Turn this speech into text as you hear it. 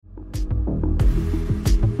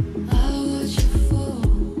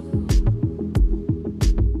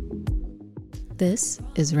This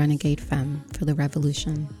is Renegade Femme for the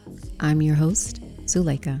Revolution. I'm your host,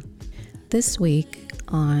 Zuleika. This week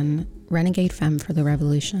on Renegade Femme for the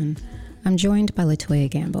Revolution, I'm joined by Latoya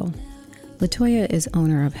Gamble. Latoya is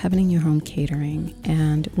owner of Heaven in Your Home Catering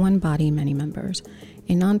and One Body, Many Members,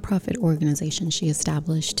 a nonprofit organization she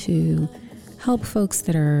established to help folks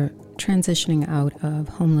that are transitioning out of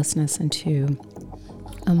homelessness into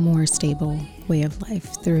a more stable way of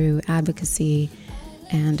life through advocacy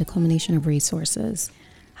and a culmination of resources.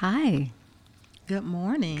 Hi. Good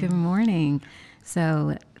morning. Good morning.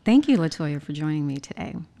 So thank you, Latoya, for joining me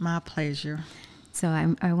today. My pleasure. So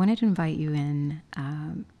I wanted to invite you in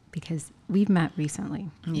because we've met recently,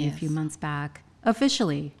 a few months back,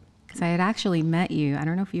 officially, because I had actually met you. I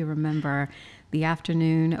don't know if you remember the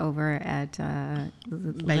afternoon over at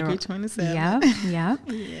Bakery 27. Yep.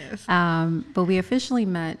 Yes. But we officially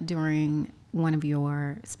met during one of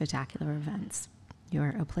your spectacular events,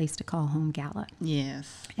 your A Place to Call Home Gala.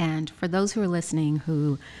 Yes. And for those who are listening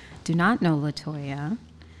who do not know Latoya,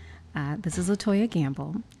 this is Latoya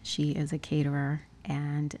Gamble. She is a caterer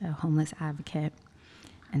and a homeless advocate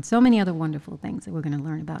and so many other wonderful things that we're going to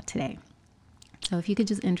learn about today. So if you could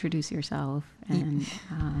just introduce yourself. And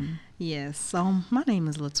Yes. So my name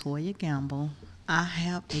is Latoya Gamble. I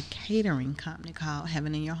have a catering company called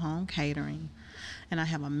Heaven in Your Home Catering, and I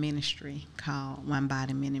have a ministry called One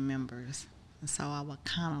Body, Many Members. And so I would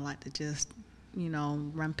kind of like to just,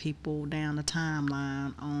 run people down the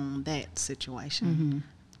timeline on that situation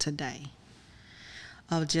today,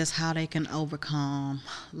 of just how they can overcome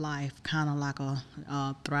life, kind of like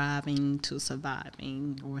a thriving to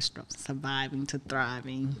surviving, or surviving to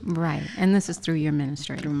thriving. Right, and this is through your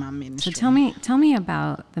ministry. Through my ministry. So tell me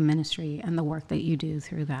about the ministry and the work that you do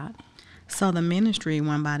through that. So the ministry,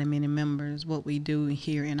 One Body, Many Members, what we do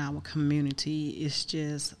here in our community is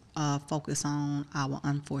just focus on our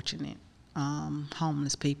unfortunate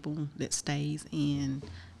homeless people that stays in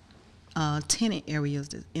tenant areas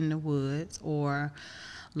in the woods or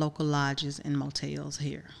local lodges and motels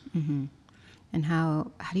here. Mm-hmm. And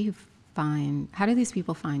how do these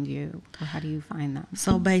people find you, or how do you find them?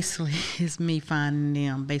 So basically, it's me finding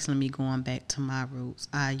them, basically me going back to my roots.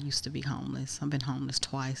 I used to be homeless. I've been homeless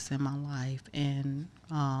twice in my life, and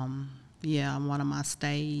one of my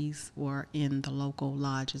stays were in the local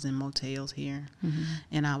lodges and motels here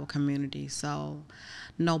in our community. So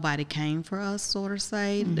nobody came for us, sort of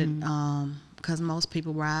say, because most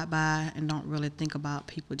people ride by and don't really think about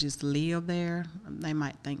people just live there. They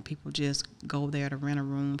might think people just go there to rent a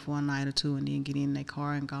room for a night or two and then get in their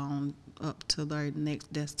car and go on up to their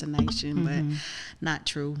next destination, but not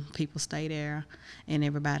true. People stay there, and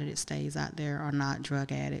everybody that stays out there are not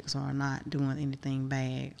drug addicts or are not doing anything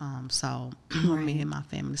bad. So me and my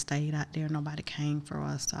family stayed out there. Nobody came for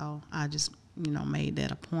us, so I just made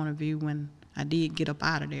that a point of view when I did get up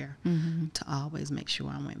out of there to always make sure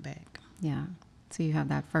I went back. Yeah. So you have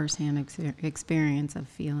that firsthand experience of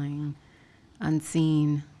feeling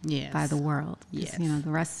unseen by the world. Yes. The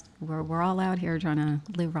rest, we're all out here trying to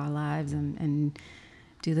live our lives and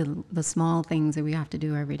do the small things that we have to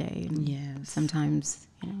do every day. And sometimes,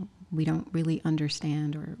 we don't really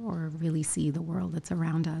understand or really see the world that's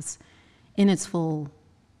around us in its full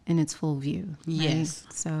view. Right? Yes.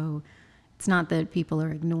 So it's not that people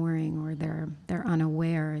are ignoring or they're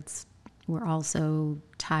unaware. We're also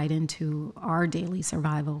tied into our daily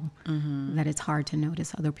survival, that it's hard to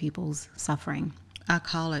notice other people's suffering. I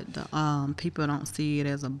call it people don't see it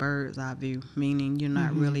as a bird's eye view, meaning you're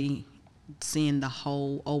not really seeing the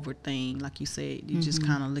whole over thing. Like you said, you're just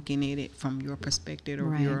kind of looking at it from your perspective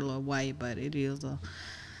or your little way, but it is a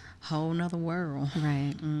whole nother world.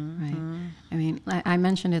 Right, right. I mean, I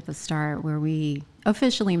mentioned at the start where we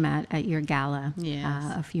officially met at your gala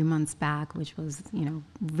a few months back, which was,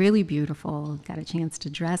 really beautiful. Got a chance to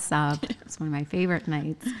dress up. It was one of my favorite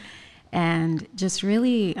nights. And just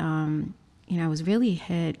really, I was really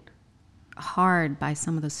hit hard by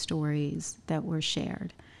some of the stories that were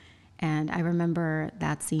shared. And I remember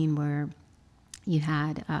that scene where you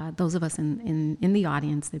had those of us in the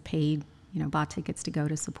audience that paid, bought tickets to go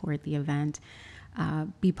to support the event,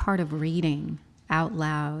 be part of reading out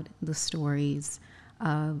loud the stories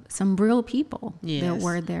of some real people that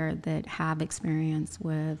were there that have experience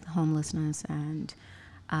with homelessness and,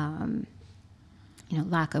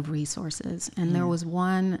 lack of resources. And there was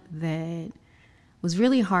one that was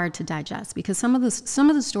really hard to digest because some of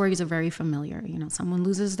the stories are very familiar. Someone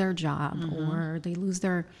loses their job or they lose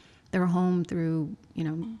their home through,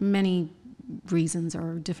 many reasons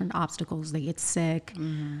or different obstacles. They get sick,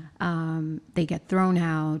 they get thrown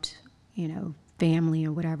out, family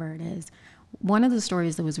or whatever it is. one of the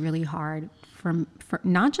stories that was really hard for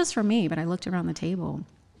not just for me, but I looked around the table,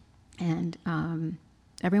 and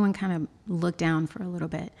everyone kind of looked down for a little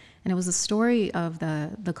bit. And it was a story of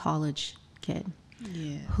the college kid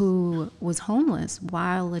who was homeless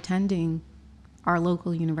while attending our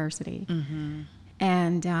local university.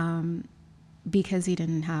 And because he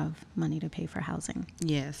didn't have money to pay for housing.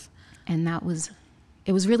 Yes. And it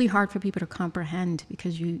was really hard for people to comprehend,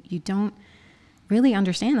 because you don't really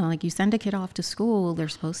understand that. Like, you send a kid off to school, they're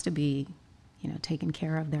supposed to be, taken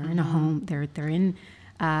care of. They're in a home, they're in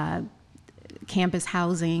campus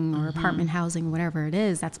housing or apartment housing, whatever it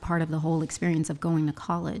is. That's part of the whole experience of going to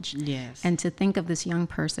college. Yes. And to think of this young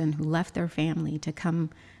person who left their family to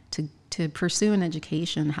come to pursue an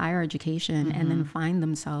education, higher education, and then find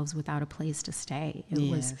themselves without a place to stay.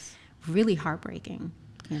 It was really heartbreaking,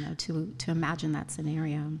 to imagine that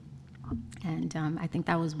scenario. And I think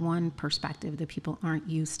that was one perspective that people aren't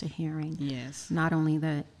used to hearing. Yes. Not only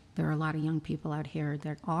that there are a lot of young people out here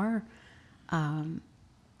that are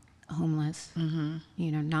homeless,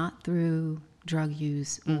 not through drug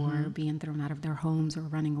use or being thrown out of their homes or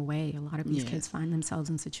running away. A lot of these kids find themselves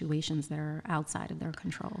in situations that are outside of their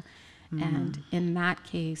control. And in that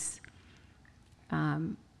case,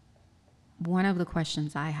 one of the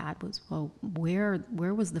questions I had was, well, where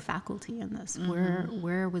was the faculty in this?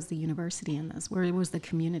 Where was the university in this? Where was the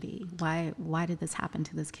community? Why did this happen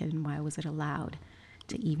to this kid, and why was it allowed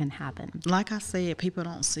to even happen? Like I said, people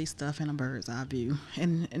don't see stuff in a bird's eye view,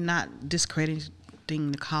 and not discrediting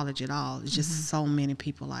the college at all. It's just so many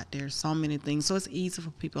people out there, so many things. So it's easy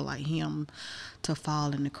for people like him to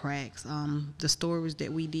fall in the cracks. The stories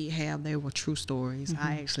that we did have, they were true stories.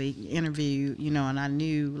 I actually interviewed, and I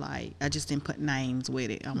knew, like, I just didn't put names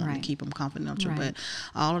with it. I wanted to keep them confidential. But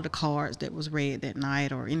all of the cards that was read that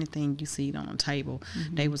night, or anything you see on the table,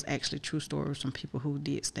 they was actually true stories from people who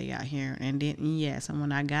did stay out here. And then, and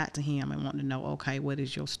when I got to him and wanted to know, okay, what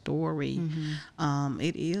is your story?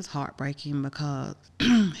 It is heartbreaking, because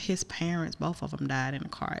his parents, both of them, died in a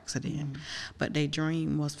car accident. But their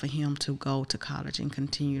dream was for him to go to college and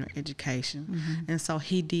continue their education. And so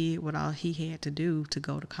he did what all he had to do to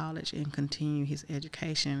go to college and continue his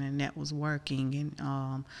education, and that was working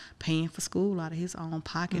and paying for school out of his own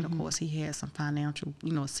pocket. Of course, he had some financial,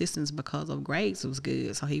 assistance because of grades was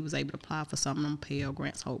good, so he was able to apply for some of them Pell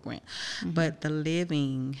Grants, Hope Grant. But the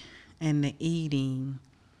living and the eating,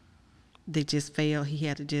 they just failed. He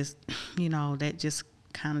had to just, that just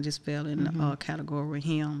kind of just fell in the category with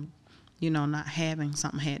him. Not having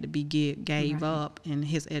something had to be gave up, and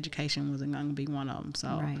his education wasn't going to be one of them.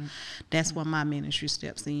 So that's where my ministry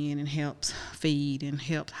steps in and helps feed and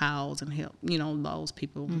helps house and help, those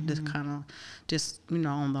people just kind of just,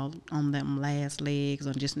 on them last legs,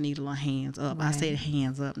 or just need a little hands up. I said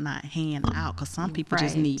hands up, not hand out, because some people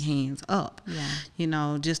just need hands up,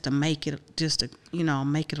 just to make it,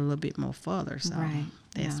 make it a little bit more further. So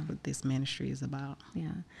that's what this ministry is about.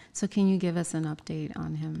 Yeah. So can you give us an update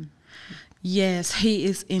on him? Yes, he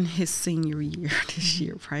is in his senior year this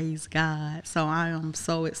year. Praise God. So I am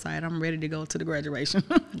so excited. I'm ready to go to the graduation.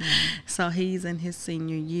 So he's in his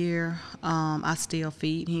senior year. I still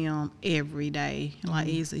feed him every day. Like,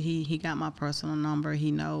 he got my personal number. He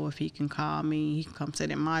know if he can call me, he can come sit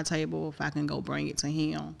at my table, if I can go bring it to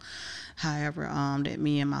him. However, that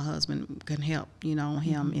me and my husband can help,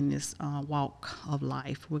 him in this walk of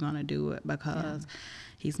life. We're going to do it, because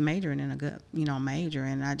he's majoring in a good, major,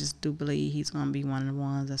 and I just do believe he's going to be one of the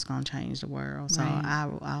ones that's going to change the world. So I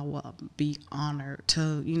will be honored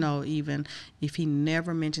to, even if he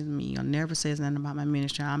never mentions me or never says nothing about my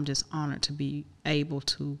ministry, I'm just honored to be able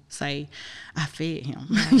to say I fed him.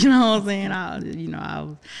 You know what I'm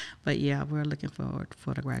saying? But yeah, we're looking forward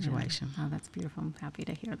for the graduation. Oh, that's beautiful. I'm happy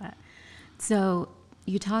to hear that. So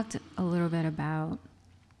you talked a little bit about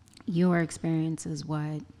your experiences,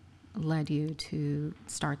 what led you to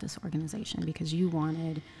start this organization, because you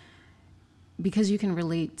can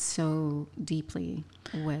relate so deeply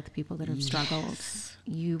with people that have struggled.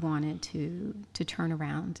 You wanted to turn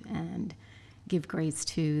around and give grace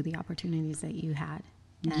to the opportunities that you had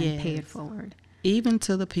and pay it forward. Even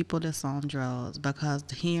to the people that's on drugs, because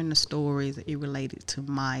hearing the stories, it related to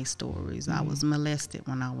my stories. I was molested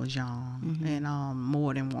when I was young, and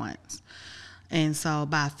more than once. And so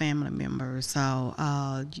by family members. So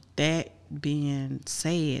that being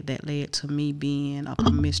said, that led to me being a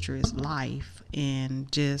promiscuous life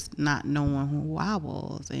and just not knowing who I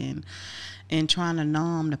was, and trying to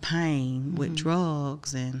numb the pain with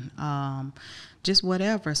drugs and just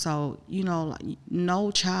whatever. So,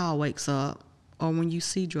 no child wakes up or when you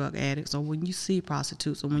see drug addicts, or when you see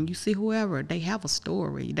prostitutes, or when you see whoever, they have a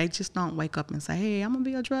story. They just don't wake up and say, hey, I'm going to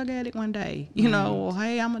be a drug addict one day, you know, or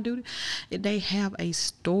hey, I'm going to do this. They have a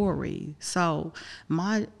story. So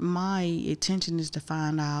my intention is to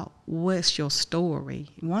find out what's your story.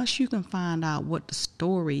 Once you can find out what the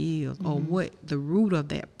story is, or what the root of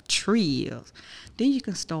that tree is, then you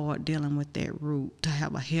can start dealing with that root to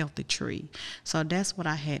have a healthy tree. So that's what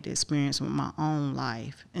I had to experience with my own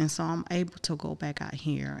life. And so I'm able to go back out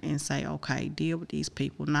here and say, okay, deal with these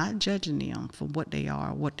people, not judging them for what they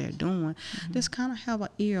are, what they're doing. Just kind of have an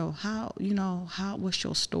ear of what's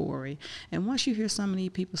your story. And once you hear some of these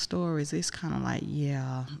people's stories, it's kind of like,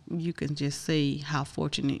 yeah, you can just see how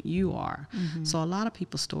fortunate you are. So a lot of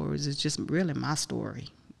people's stories is just really my story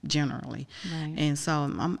generally. Right. And so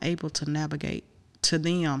I'm able to navigate to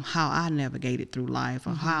them how I navigated through life,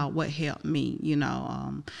 or what helped me. You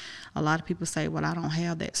know, a lot of people say, well, I don't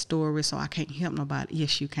have that story, so I can't help nobody.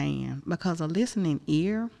 Yes, you can, because a listening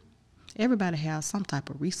ear, everybody has some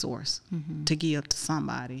type of resource to give to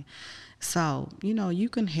somebody. So, you know, you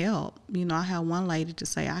can help. You know, I had one lady to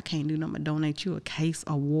say, I can't do nothing but donate you a case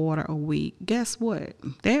of water a week. Guess what?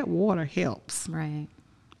 That water helps. Right.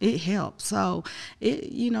 It helps. So,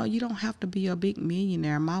 you know, you don't have to be a big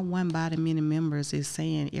millionaire. My One Body, Many Members is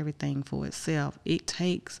saying everything for itself. It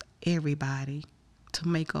takes everybody to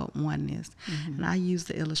make up oneness. And I use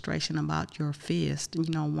the illustration about your fist, you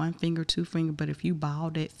know, one finger, two finger, but if you ball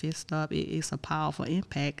that fist up, it's a powerful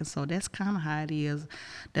impact. And so that's kind of how it is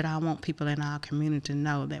that I want people in our community to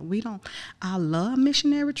know that I love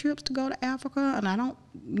missionary trips to go to Africa, and I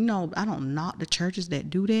don't knock the churches that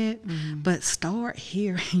do that, but start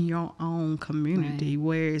here in your own community,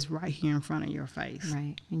 where it's right here in front of your face.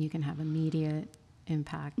 Right. And you can have immediate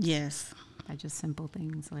impact. Yes. By just simple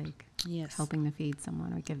things like Yes. helping to feed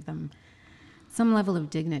someone, or give them some level of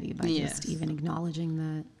dignity by just even acknowledging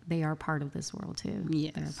that they are part of this world too.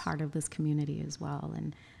 Yes. They're part of this community as well.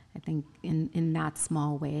 And I think in that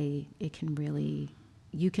small way, it can really,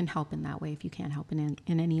 you can help in that way if you can't help in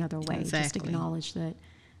any other way. Exactly. Just acknowledge that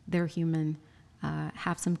they're human,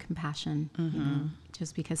 have some compassion. You know,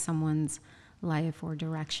 just because someone's life or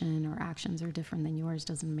direction or actions are different than yours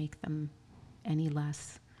doesn't make them any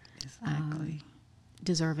less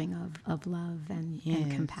deserving of love and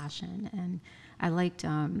compassion. And I liked,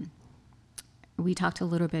 we talked a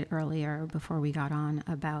little bit earlier before we got on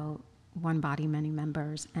about One Body, Many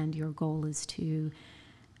Members, and your goal is to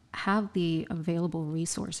have the available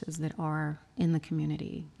resources that are in the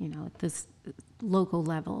community, you know, at this local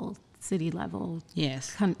level, city level,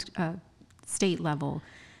 state level,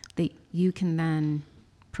 that you can then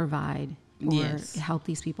provide or help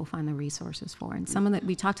these people find the resources for. And some of that,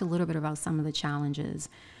 we talked a little bit about some of the challenges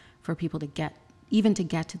for people to get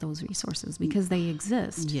to those resources, because they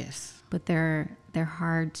exist. Yes. But they're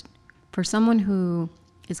hard for someone who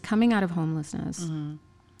is coming out of homelessness.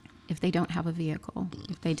 If they don't have a vehicle,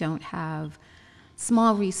 if they don't have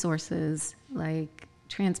small resources like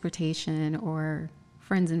transportation or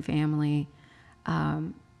friends and family,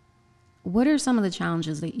 what are some of the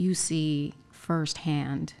challenges that you see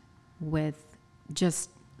firsthand with just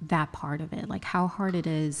that part of it? Like how hard it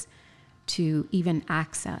is to even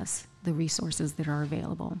access the resources that are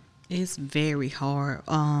available? It's very hard.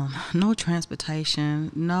 No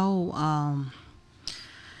transportation, no.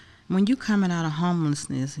 When you're coming out of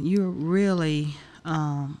homelessness, you're really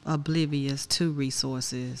oblivious to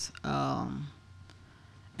resources. And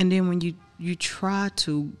then when you try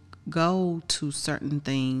to go to certain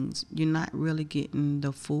things, you're not really getting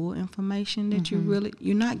the full information that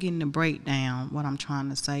you're not getting the breakdown, what I'm trying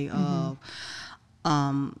to say, of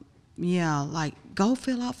like go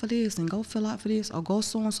fill out for this and go fill out for this or go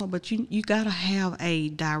so and so, but you gotta have a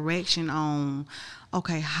direction on,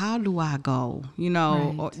 okay, how do I go? You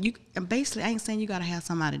know, or basically, I ain't saying you gotta have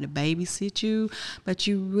somebody to babysit you, but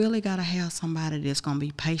you really gotta have somebody that's gonna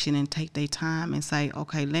be patient and take their time and say,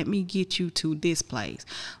 okay, let me get you to this place.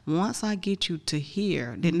 Once I get you to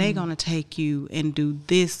here, then they're gonna take you and do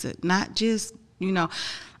this, not just, you know.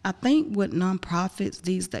 I think with nonprofits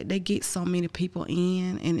these days, they get so many people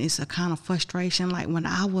in, and it's a kind of frustration. Like when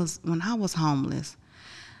I was homeless,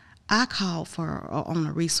 I called on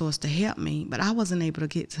a resource to help me, but I wasn't able to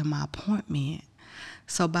get to my appointment.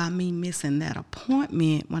 So by me missing that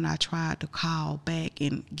appointment, when I tried to call back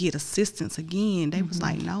and get assistance again, they was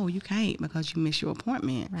like, no, you can't because you missed your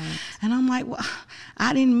appointment. Right. And I'm like, well,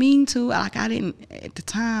 I didn't mean to. Like, I didn't, at the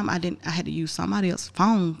time, I had to use somebody else's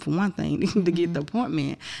phone for one thing to get the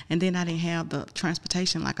appointment. And then I didn't have the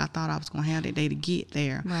transportation like I thought I was going to have that day to get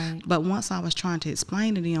there. Right. But once I was trying to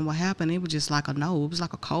explain to them what happened, it was just like a no. It was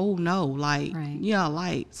like a cold no. Like, yeah,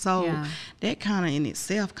 like, so that kind of in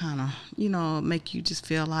itself kind of, you know, make you just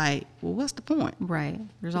feel like, well, what's the point? Right.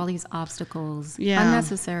 There's all these obstacles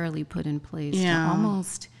unnecessarily put in place to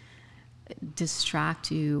almost distract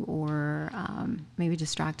you, or maybe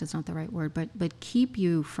distract is not the right word, but keep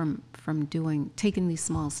you from taking these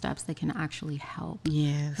small steps that can actually help.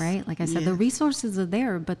 Yes. Right? Like I said, the resources are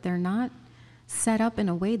there, but they're not set up in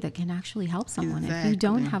a way that can actually help someone. If you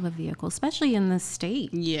don't have a vehicle, especially in this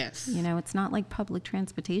state. Yes. You know, it's not like public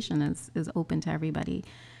transportation is open to everybody.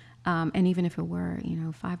 And even if it were, you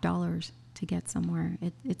know, $5 to get somewhere,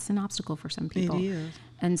 it's an obstacle for some people. It is.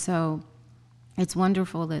 And so it's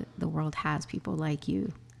wonderful that the world has people like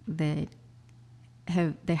you that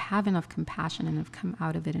have enough compassion and have come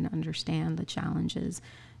out of it and understand the challenges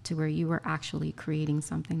to where you are actually creating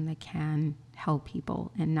something that can help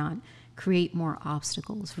people and not create more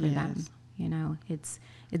obstacles for them. You know, it's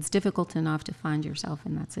difficult enough to find yourself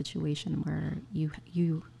in that situation where you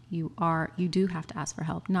do have to ask for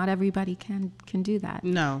help. Not everybody can do that.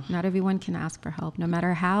 No. Not everyone can ask for help, no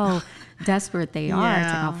matter how desperate they are. It's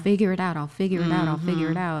like, I'll figure it out. I'll figure it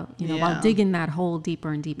out. You know, while digging that hole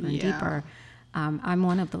deeper and deeper and deeper. I'm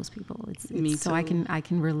one of those people. Me so too. I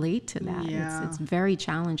can relate to that. Yeah. It's very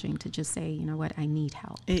challenging to just say, you know what, I need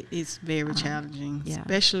help. It's very challenging,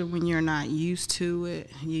 especially when you're not used to it.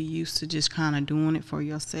 You're used to just kind of doing it for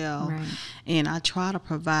yourself. Right. And I try to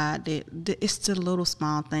provide that. It's the little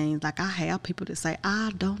small things. Like I have people that say,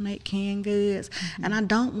 I donate canned goods. And I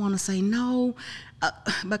don't want to say no.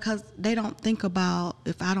 Because they don't think about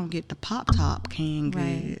if I don't get the Pop-Top canned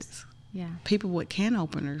goods. Yeah. People with can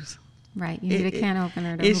openers. Right, you need a can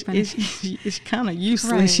opener to open it. It's kind of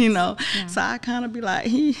useless, you know. Yeah. So I kind of be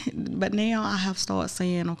like, but now I have started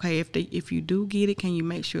saying, okay, if you do get it, can you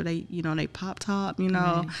make sure they Pop-Top, you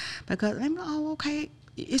know, because they like, oh, okay.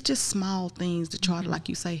 It's just small things to try to, like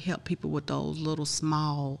you say, help people with those little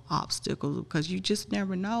small obstacles, because you just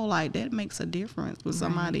never know. Like that makes a difference with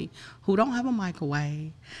somebody who don't have a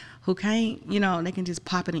microwave, who can't, you know, they can just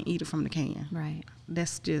pop it and eat it from the can. Right.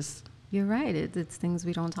 That's just. You're right. It's things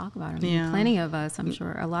we don't talk about. I mean, plenty of us, I'm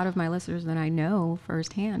sure, a lot of my listeners that I know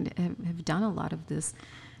firsthand have done a lot of this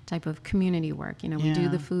type of community work. You know, we do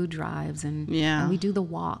the food drives and we do the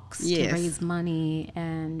walks to raise money,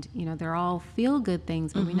 and, you know, they're all feel-good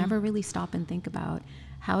things, but we never really stop and think about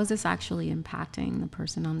how is this actually impacting the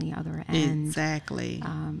person on the other end. Exactly.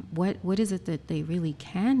 What is it that they really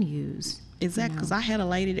can use? Exactly, because I had a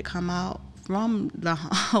lady that come out from the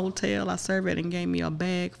hotel I served at and gave me a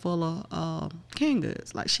bag full of canned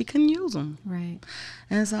goods. Like, she couldn't use them. Right.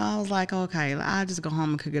 And so I was like, okay, I'll just go home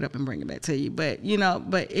and cook it up and bring it back to you. But, you know,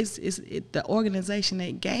 it's the organization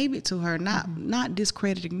that gave it to her, not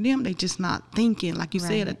discrediting them. They just not thinking, like you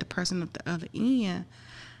said, that the person at the other end,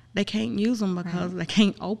 they can't use them because they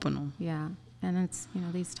can't open them. Yeah. And it's, you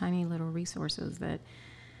know, these tiny little resources that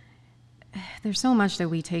there's so much that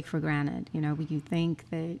we take for granted. You know, you think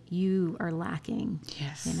that you are lacking.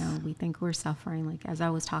 Yes. You know, we think we're suffering. Like, as I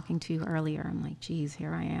was talking to you earlier, I'm like, geez,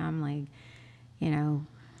 here I am, like, you know,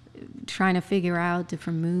 trying to figure out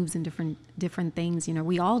different moves and different things. You know,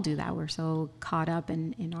 we all do that. We're so caught up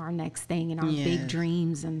in our next thing, in our big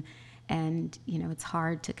dreams, and you know, it's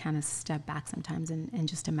hard to kind of step back sometimes and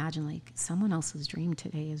just imagine, like, someone else's dream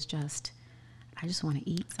today is just, I just want to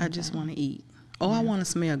eat something. I just want to eat. Oh, I want to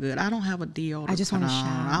smell good. I don't have a deodorant. I just want to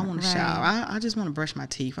shower. I want to shower. I just want to brush my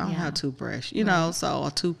teeth. I don't have a toothbrush, you know, so a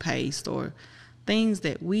toothpaste or things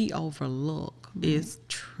that we overlook is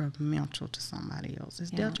detrimental to somebody else. It's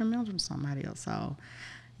detrimental to somebody else. So,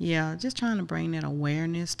 yeah, just trying to bring that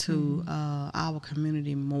awareness to our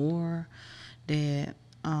community more, that,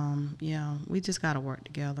 we just got to work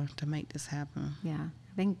together to make this happen. Yeah,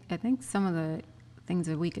 I think some of the things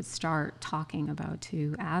that we could start talking about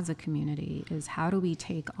too as a community is how do we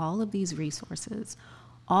take all of these resources,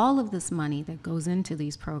 all of this money that goes into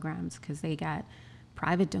these programs, because they get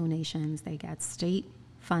private donations, they get state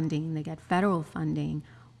funding, they get federal funding.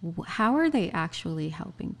 How are they actually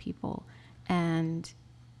helping people? And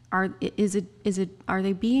are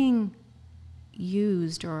they being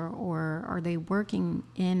used, or are they working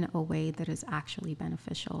in a way that is actually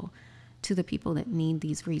beneficial to the people that need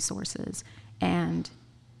these resources? And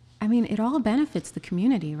I mean, it all benefits the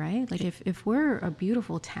community, right? Like if we're a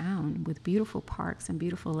beautiful town with beautiful parks and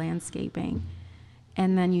beautiful landscaping,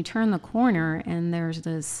 and then you turn the corner and there's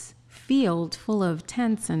this field full of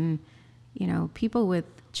tents and, you know, people with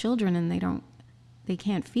children, and they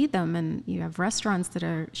can't feed them, and you have restaurants that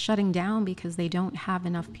are shutting down because they don't have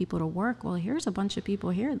enough people to work. Well, here's a bunch of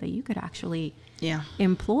people here that you could actually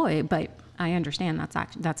employ. But I understand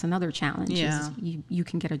that's another challenge. Yeah. Is you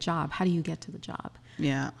can get a job. How do you get to the job?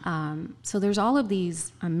 Yeah. So there's all of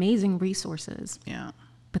these amazing resources. Yeah.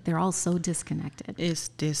 But they're all so disconnected. It's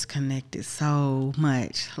disconnected so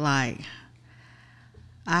much. Like,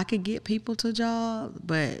 I could get people to jobs,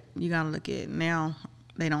 but you got to look at now.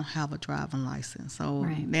 They don't have a driving license, so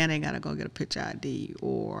now they got to go get a picture ID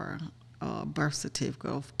or a birth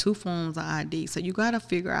certificate, 2 forms of ID. So you got to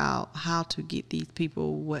figure out how to get these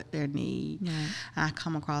people what they need. Right. I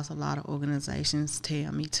come across a lot of organizations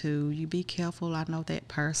tell me to, you be careful. I know that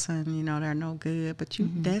person, you know, they're no good, but you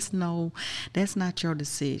that's not your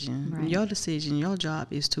decision. Right. Your decision, your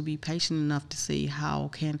job is to be patient enough to see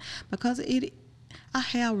because I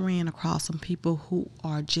have ran across some people who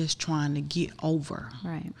are just trying to get over.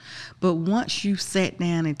 Right. But once you sat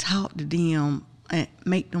down and talked to them and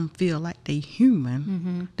make them feel like they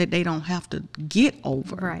human, that they don't have to get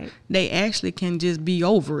over. Right. They actually can just be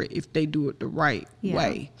over it if they do it the right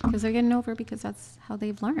way. Because they're getting over because that's how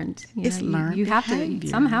they've learned. Learned you have behavior. to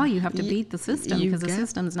somehow you have to beat the system because the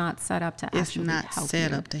system's not set up to actually help you. It's not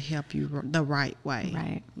set up to help you the right way.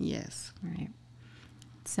 Right. Yes. Right.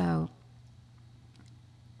 So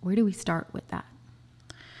where do we start with that?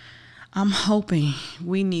 I'm hoping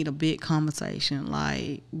we need a big conversation.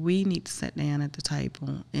 Like, we need to sit down at the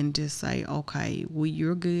table and just say, okay,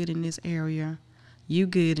 you're good in this area, you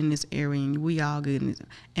good in this area, and we all good in this.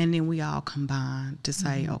 And then we all combine to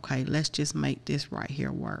say, okay, let's just make this right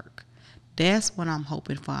here work. That's what I'm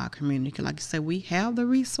hoping for our community. Like I said, we have the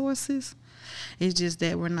resources. It's just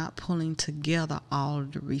that we're not pulling together all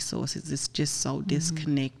of the resources. It's just so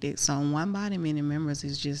disconnected. So One Body, Many Members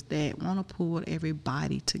is just that. Want to pull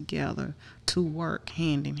everybody together to work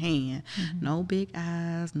hand in hand. No big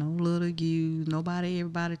I's, no little U's,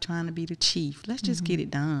 everybody trying to be the chief. Let's just get it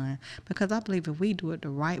done. Because I believe if we do it the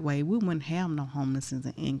right way, we wouldn't have no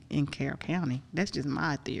homelessness in Carroll County. That's just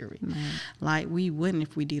my theory. Like, we wouldn't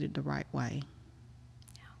if we did it the right way.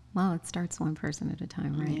 Well, it starts one person at a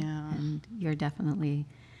time, right? Yeah. And you're definitely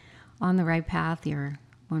on the right path. You're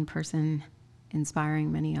one person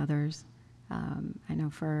inspiring many others. I know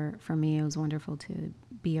for me, it was wonderful to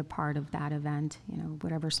be a part of that event. You know,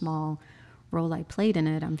 whatever small role I played in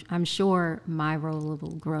it, I'm sure my role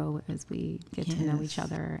will grow as we get to know each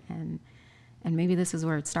other. And maybe this is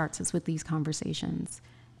where it starts, is with these conversations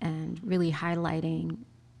and really highlighting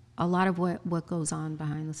a lot of what goes on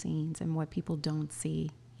behind the scenes and what people don't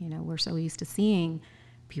see. You know, we're so used to seeing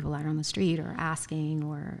people out on the street or asking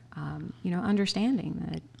or,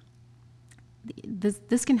 understanding that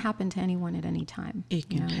this can happen to anyone at any time. It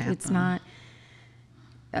can happen. It's not,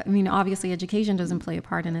 I mean, obviously education doesn't play a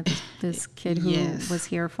part in it. This kid who was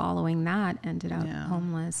here following that ended up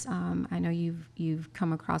homeless. I know you've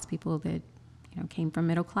come across people that, came from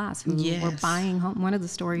middle class who were buying home. One of the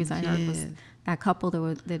stories I heard was that couple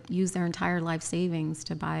that used their entire life savings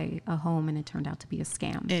to buy a home, and it turned out to be a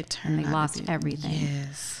scam. And they lost everything.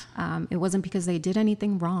 Yes. It wasn't because they did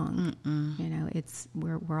anything wrong. It's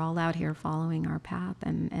we're all out here following our path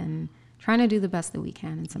and trying to do the best that we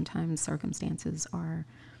can. And sometimes circumstances are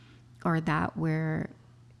that where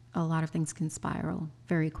a lot of things can spiral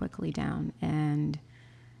very quickly down, and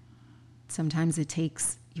sometimes it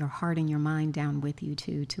takes your heart and your mind down with you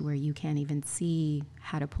too, to where you can't even see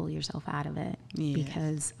how to pull yourself out of it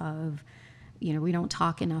because of, we don't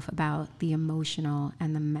talk enough about the emotional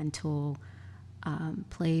and the mental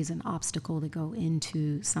plays and obstacle that go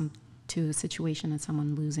into a situation of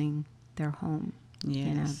someone losing their home.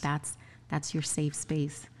 Yes. That's your safe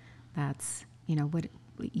space. That's, what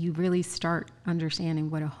you really start understanding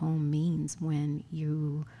what a home means when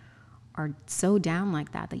you are so down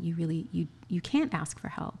like that you really you can't ask for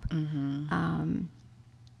help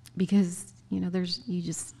because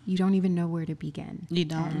you don't even know where to begin. You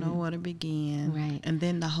don't know where to begin, right? And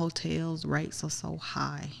then the hotels rates are so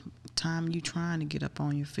high. Time you trying to get up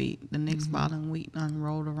on your feet, the next following week done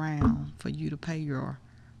rolled around for you to pay your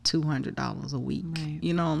 $200 a week. Right.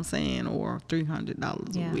 You know what I'm saying, or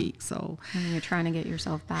 $300 a week. So and you're trying to get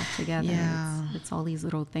yourself back together. It's all these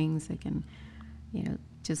little things that can,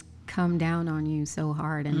 just come down on you so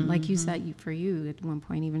hard. And like you said, for you at one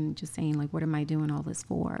point, even just saying like, what am I doing all this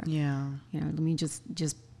for? Let me just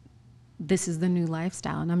this is the new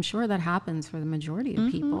lifestyle. And I'm sure that happens for the majority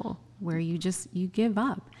of people. where you give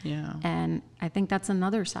up. Yeah. And I think that's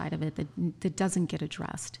another side of it that doesn't get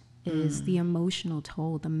addressed is the emotional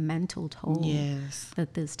toll, the mental toll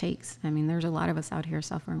that this takes. I mean, there's a lot of us out here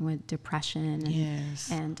suffering with depression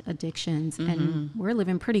and addictions, and we're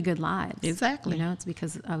living pretty good lives. Exactly. You know, it's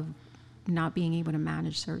because of not being able to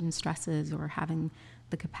manage certain stresses or having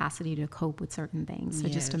the capacity to cope with certain things. So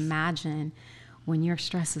just imagine when your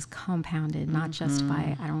stress is compounded, not just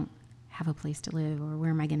by, I don't have a place to live, or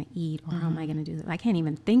where am I going to eat, or how am I going to do this? I can't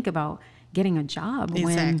even think about getting a job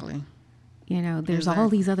when, you know, there's all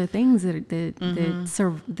these other things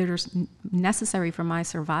that are necessary for my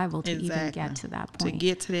survival to even get to that point. To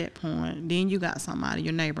get to that point, then you got somebody,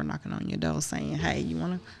 your neighbor, knocking on your door saying, "Hey, you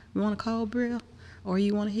want a cold brew, or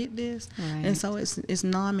you want to hit this?" Right. And so it's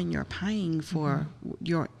numbing your pain for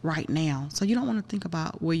your right now. So you don't want to think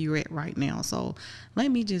about where you're at right now. So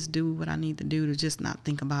let me just do what I need to do to just not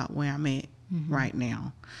think about where I'm at right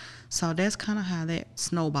now. So that's kind of how that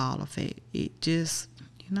snowball effect. It just,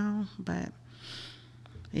 you know, but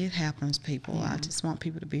it happens, people. I just want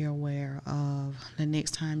people to be aware of the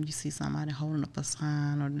next time you see somebody holding up a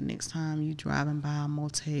sign, or the next time you driving by a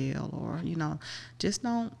motel, or, you know, just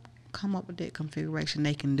don't come up with that configuration.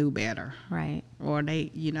 They can do better. Right. Or they,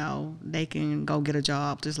 you know, they can go get a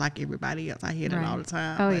job just like everybody else. I hear that all the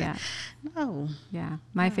time. Oh, yeah. No. Yeah.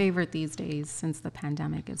 My favorite these days since the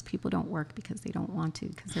pandemic is people don't work because they don't want to,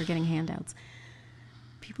 because they're getting handouts.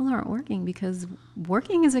 People aren't working because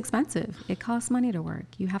working is expensive. It costs money to work.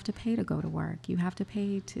 You have to pay to go to work. You have to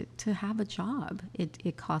pay to have a job.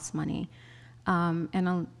 It costs money.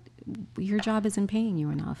 And your job isn't paying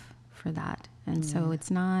you enough for that. And so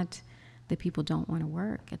it's not that people don't want to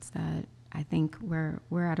work. It's that I think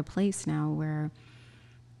we're at a place now where,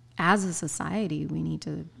 as a society, we need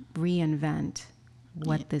to reinvent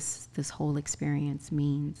what this whole experience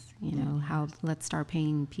means. You know, how let's start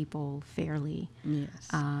paying people fairly. Yes.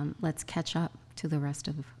 Let's catch up to the rest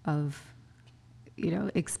of you know,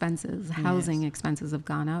 expenses. Housing expenses have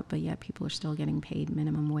gone up, but yet people are still getting paid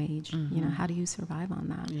minimum wage. You know, how do you survive on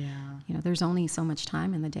that? Yeah. You know, there's only so much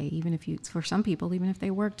time in the day. Even if for some people, even if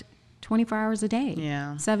they worked 24 hours a day,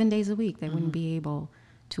 7 days a week, they wouldn't be able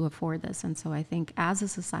to afford this. And so I think as a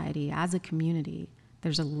society, as a community,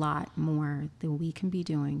 there's a lot more that we can be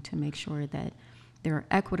doing to make sure that there are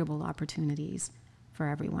equitable opportunities for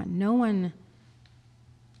everyone. No one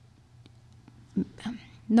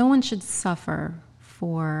should suffer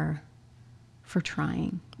for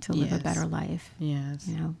trying to live a better life. Yes.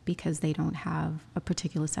 You know, because they don't have a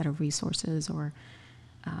particular set of resources or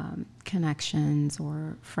connections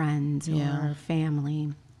or friends or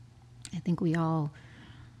family. I think we all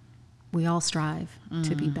strive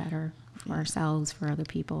to be better for ourselves, for other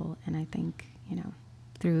people. And I think, you know,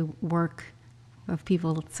 through work of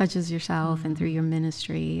people such as yourself and through your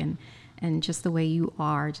ministry and just the way you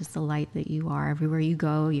are, just the light that you are, everywhere you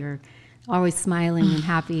go, you're always smiling and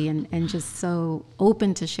happy and just so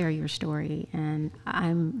open to share your story. And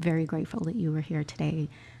I'm very grateful that you were here today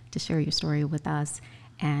to share your story with us.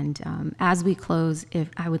 And as we close,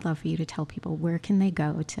 I would love for you to tell people, where can they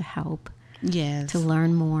go to help? Yes. To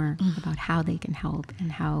learn more about how they can help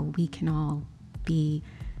and how we can all be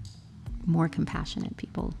more compassionate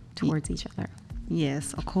people towards each other.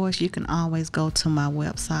 Yes, of course, you can always go to my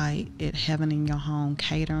website at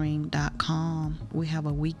heaveninyourhomecatering.com. We have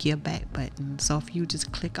a We Give Back button. So if you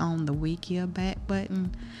just click on the We Give Back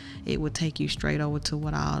button, it will take you straight over to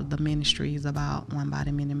what all the ministry is about, One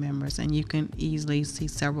Body, Many Members. And you can easily see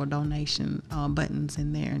several donation buttons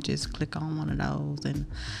in there, and just click on one of those and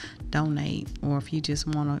donate. Or if you just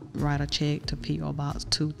want to write a check to P.O. Box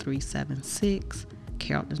 2376,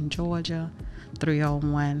 Carrollton, Georgia,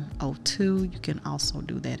 30102. You can also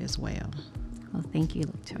do that as well. Well, thank you,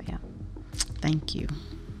 Latoya. Thank you.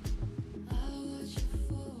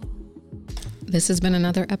 This has been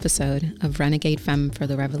another episode of Renegade Femme for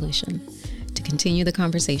the Revolution. To continue the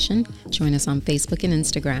conversation, join us on Facebook and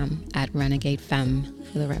Instagram at Renegade Femme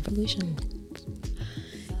for the Revolution.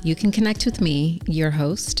 You can connect with me, your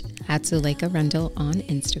host, at Zuleika Rendell on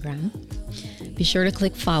Instagram. Be sure to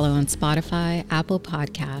click follow on Spotify, Apple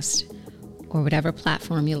Podcasts, or whatever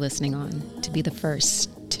platform you're listening on to be the first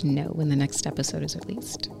to know when the next episode is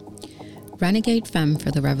released. Renegade Femme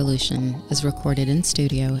for the Revolution is recorded in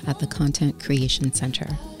studio at the Content Creation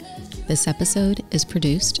Center. This episode is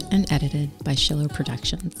produced and edited by Schiller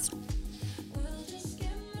Productions.